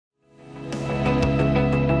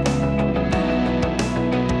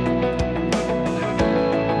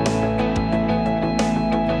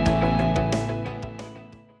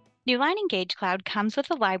Newline Engage Cloud comes with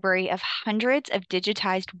a library of hundreds of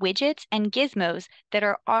digitized widgets and gizmos that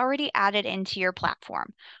are already added into your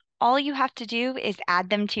platform. All you have to do is add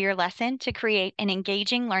them to your lesson to create an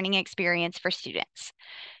engaging learning experience for students.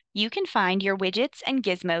 You can find your widgets and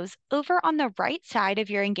gizmos over on the right side of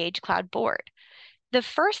your Engage Cloud board. The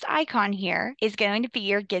first icon here is going to be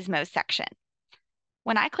your Gizmos section.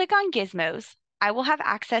 When I click on Gizmos, I will have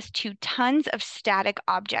access to tons of static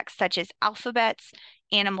objects such as alphabets,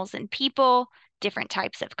 animals and people, different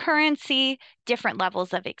types of currency, different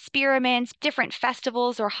levels of experiments, different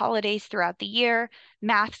festivals or holidays throughout the year,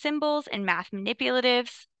 math symbols and math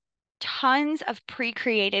manipulatives, tons of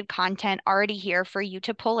pre-created content already here for you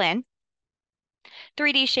to pull in.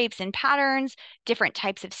 3D shapes and patterns, different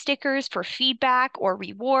types of stickers for feedback or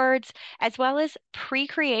rewards, as well as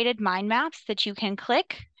pre-created mind maps that you can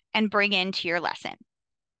click and bring into your lesson.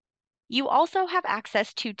 You also have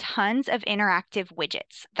access to tons of interactive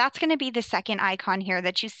widgets. That's going to be the second icon here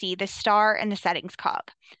that you see, the star and the settings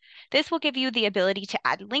cog. This will give you the ability to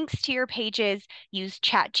add links to your pages, use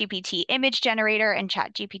ChatGPT image generator and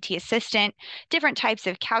ChatGPT assistant, different types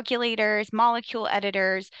of calculators, molecule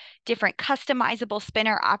editors, different customizable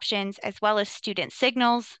spinner options, as well as student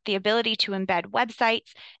signals, the ability to embed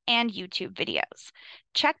websites, and YouTube videos.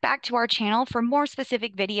 Check back to our channel for more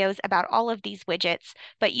specific videos about all of these widgets,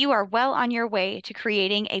 but you are well on your way to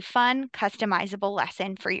creating a fun, customizable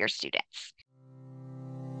lesson for your students.